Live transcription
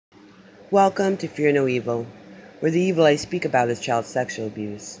Welcome to Fear No Evil, where the evil I speak about is child sexual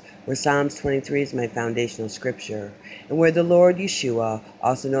abuse, where Psalms 23 is my foundational scripture, and where the Lord Yeshua,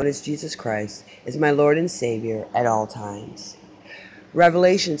 also known as Jesus Christ, is my Lord and Savior at all times.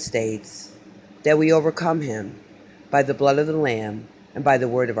 Revelation states that we overcome him by the blood of the Lamb and by the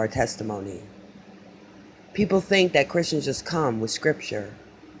word of our testimony. People think that Christians just come with scripture,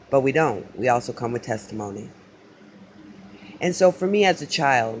 but we don't. We also come with testimony. And so for me as a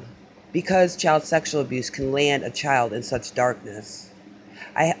child, because child sexual abuse can land a child in such darkness,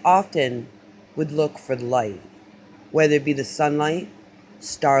 I often would look for the light, whether it be the sunlight,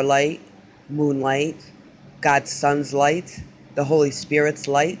 starlight, moonlight, God's Son's light, the Holy Spirit's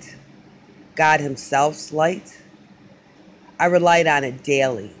light, God Himself's light. I relied on it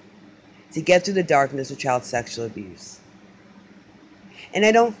daily to get through the darkness of child sexual abuse. And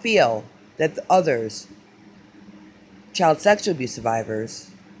I don't feel that the others, child sexual abuse survivors,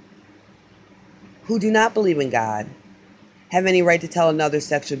 who do not believe in God, have any right to tell another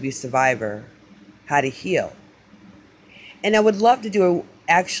sexual abuse survivor how to heal. And I would love to do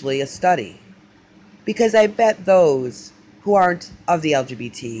actually a study, because I bet those who aren't of the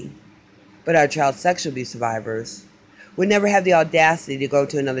LGBT but are child sexual abuse survivors would never have the audacity to go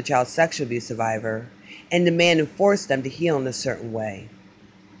to another child sexual abuse survivor and demand and force them to heal in a certain way.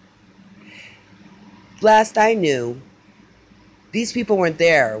 Last I knew, these people weren't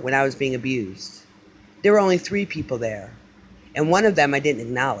there when I was being abused. There were only 3 people there, and one of them I didn't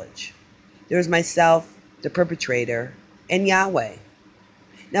acknowledge. There was myself, the perpetrator, and Yahweh.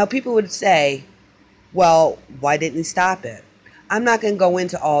 Now people would say, well, why didn't he stop it? I'm not going to go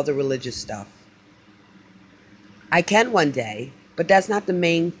into all the religious stuff. I can one day, but that's not the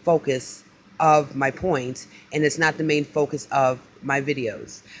main focus of my point, and it's not the main focus of my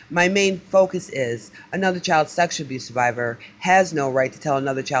videos. My main focus is another child sexual abuse survivor has no right to tell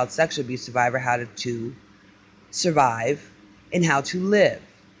another child sexual abuse survivor how to survive and how to live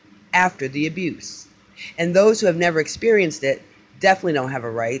after the abuse. And those who have never experienced it definitely don't have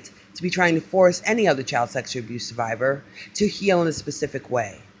a right to be trying to force any other child sexual abuse survivor to heal in a specific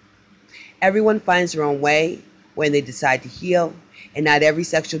way. Everyone finds their own way when they decide to heal, and not every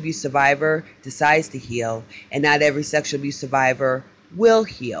sexual abuse survivor decides to heal, and not every sexual abuse survivor will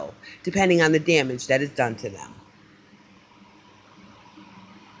heal, depending on the damage that is done to them.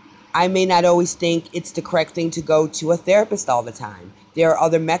 I may not always think it's the correct thing to go to a therapist all the time. There are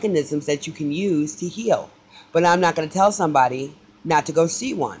other mechanisms that you can use to heal, but I'm not going to tell somebody not to go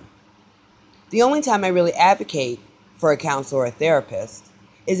see one. The only time I really advocate for a counselor or a therapist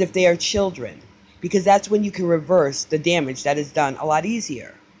is if they are children, because that's when you can reverse the damage that is done a lot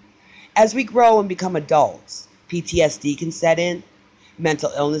easier. As we grow and become adults, PTSD can set in,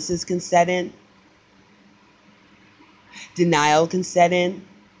 mental illnesses can set in, denial can set in,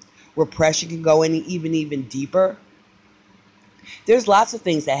 repression can go in even deeper. There's lots of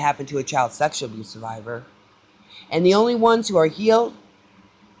things that happen to a child sexual abuse survivor, and the only ones who are healed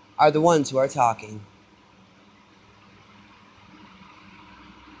are the ones who are talking.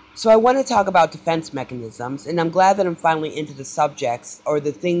 So I want to talk about defense mechanisms, and I'm glad that I'm finally into the subjects or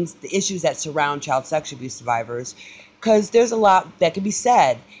the issues that surround child sexual abuse survivors, because there's a lot that can be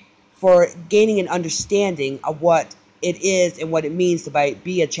said for gaining an understanding of what it is and what it means to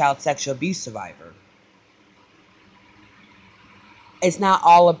be a child sexual abuse survivor. It's not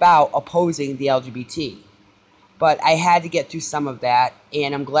all about opposing the LGBT, but I had to get through some of that,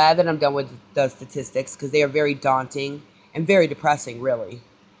 and I'm glad that I'm done with the statistics, because they are very daunting and very depressing, really.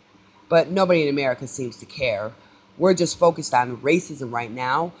 But nobody in America seems to care. We're just focused on racism right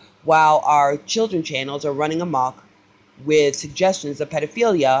now, while our children channels are running amok with suggestions of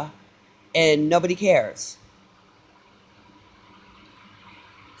pedophilia, and nobody cares.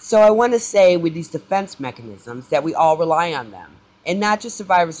 So I want to say with these defense mechanisms that we all rely on them, and not just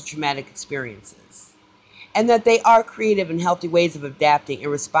survivors of traumatic experiences, and that they are creative and healthy ways of adapting and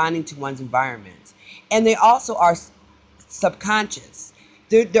responding to one's environment. And they also are subconscious.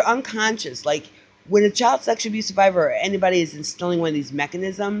 They're unconscious. Like when a child sexual abuse survivor or anybody is instilling one of these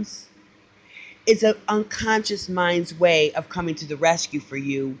mechanisms, it's an unconscious mind's way of coming to the rescue for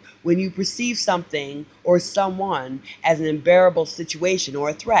you when you perceive something or someone as an unbearable situation or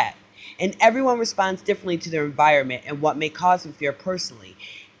a threat. And everyone responds differently to their environment and what may cause them fear personally.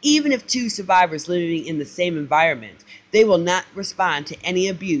 Even if 2 survivors living in the same environment, they will not respond to any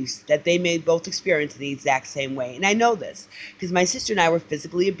abuse that they may both experience in the exact same way. And I know this because my sister and I were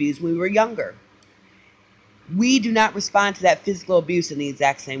physically abused when we were younger. We do not respond to that physical abuse in the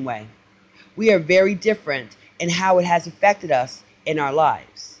exact same way. We are very different in how it has affected us in our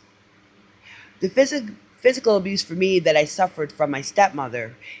lives. The physical abuse for me that I suffered from my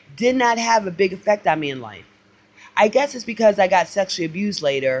stepmother did not have a big effect on me in life. I guess it's because I got sexually abused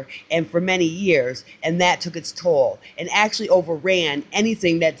later and for many years, and that took its toll and actually overran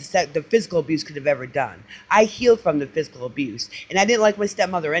anything that the physical abuse could have ever done. I healed from the physical abuse, and I didn't like my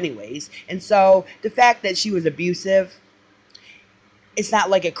stepmother anyways, and so the fact that she was abusive, it's not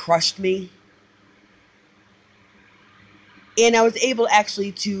like it crushed me. And I was able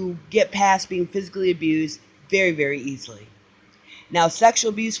actually to get past being physically abused very, very easily. Now,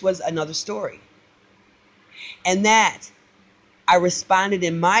 sexual abuse was another story. And that I responded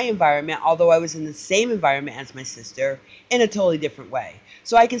in my environment, although I was in the same environment as my sister, in a totally different way.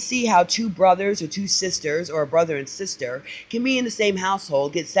 So I can see how two brothers or two sisters or a brother and sister can be in the same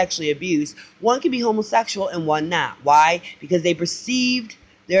household, get sexually abused. One can be homosexual and one not. Why? Because they perceived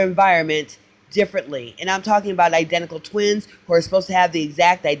their environment differently. And I'm talking about identical twins who are supposed to have the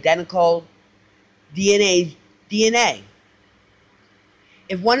exact identical DNA.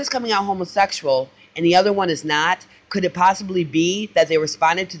 If one is coming out homosexual and the other one is not, could it possibly be that they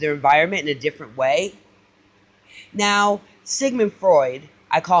responded to their environment in a different way? Now, Sigmund Freud,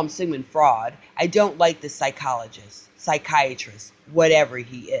 I call him Sigmund Fraud. I don't like this psychiatrist, whatever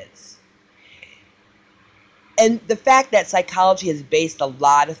he is. And the fact that psychology has based a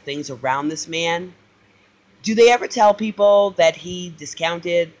lot of things around this man, do they ever tell people that he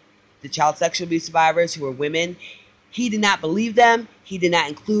discounted the child sexual abuse survivors who were women? He did not believe them. He did not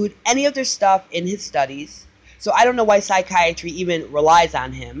include any of their stuff in his studies. So I don't know why psychiatry even relies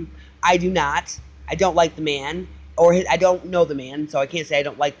on him. I do not. I don't like the man, or I don't know the man, so I can't say I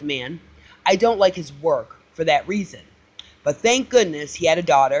don't like the man. I don't like his work for that reason. But thank goodness he had a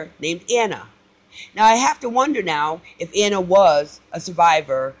daughter named Anna. Now I have to wonder now if Anna was a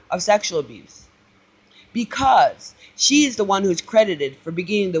survivor of sexual abuse, because she is the one who's credited for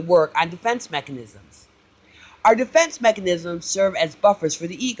beginning the work on defense mechanisms. Our defense mechanisms serve as buffers for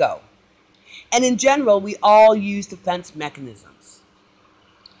the ego. And in general, we all use defense mechanisms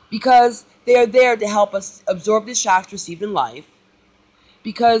because they are there to help us absorb the shocks received in life,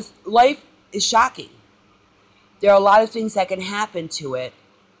 because life is shocking. There are a lot of things that can happen to it.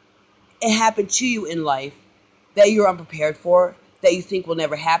 It happened to you in life that you're unprepared for, that you think will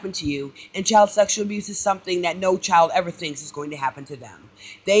never happen to you. And child sexual abuse is something that no child ever thinks is going to happen to them.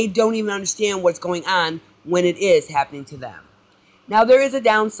 They don't even understand what's going on when it is happening to them. Now, there is a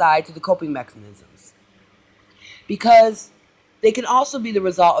downside to the coping mechanisms, because they can also be the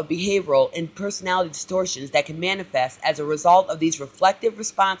result of behavioral and personality distortions that can manifest as a result of these reflective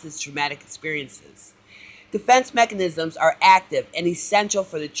responses to traumatic experiences. Defense mechanisms are active and essential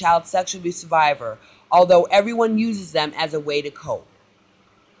for the child sexual abuse survivor, although everyone uses them as a way to cope.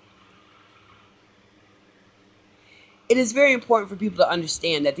 It is very important for people to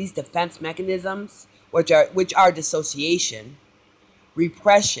understand that these defense mechanisms, which are dissociation,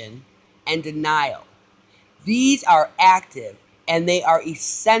 repression, and denial, these are active and they are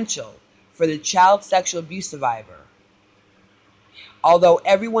essential for the child sexual abuse survivor. Although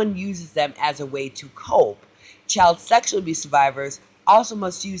everyone uses them as a way to cope, child sexual abuse survivors also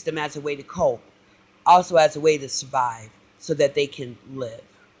must use them as a way to cope, also as a way to survive so that they can live.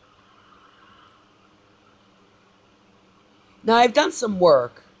 Now, I've done some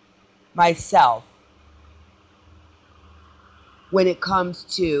work myself when it comes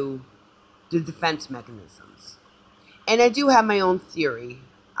to the defense mechanisms. And I do have my own theory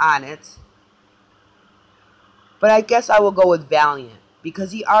on it. But I guess I will go with Valiant,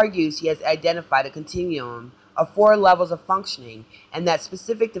 because he argues he has identified a continuum of 4 levels of functioning and that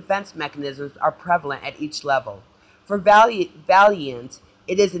specific defense mechanisms are prevalent at each level. For Valiant,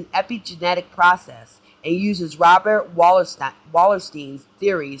 it is an epigenetic process and uses Robert Wallerstein's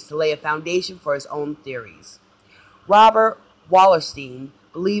theories to lay a foundation for his own theories. Robert Wallerstein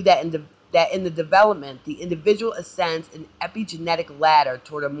believed that in the development, the individual ascends an epigenetic ladder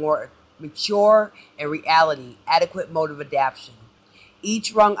toward a more mature and reality adequate mode of adaptation.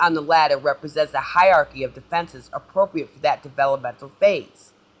 Each rung on the ladder represents a hierarchy of defenses appropriate for that developmental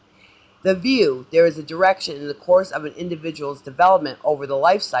phase. The view there is a direction in the course of an individual's development over the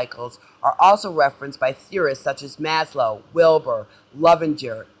life cycles are also referenced by theorists such as Maslow, Wilber,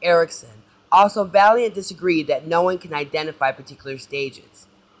 Lovinger, Erickson. Also, Valiant disagreed that no one can identify particular stages.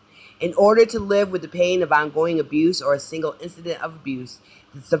 In order to live with the pain of ongoing abuse or a single incident of abuse,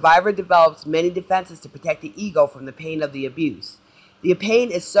 the survivor develops many defenses to protect the ego from the pain of the abuse. The pain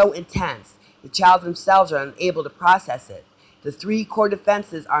is so intense, the child themselves are unable to process it. The 3 core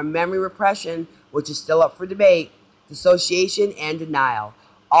defenses are memory repression, which is still up for debate, dissociation, and denial.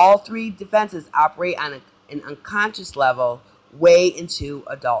 All 3 defenses operate on an unconscious level way into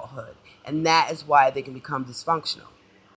adulthood. And that is why they can become dysfunctional.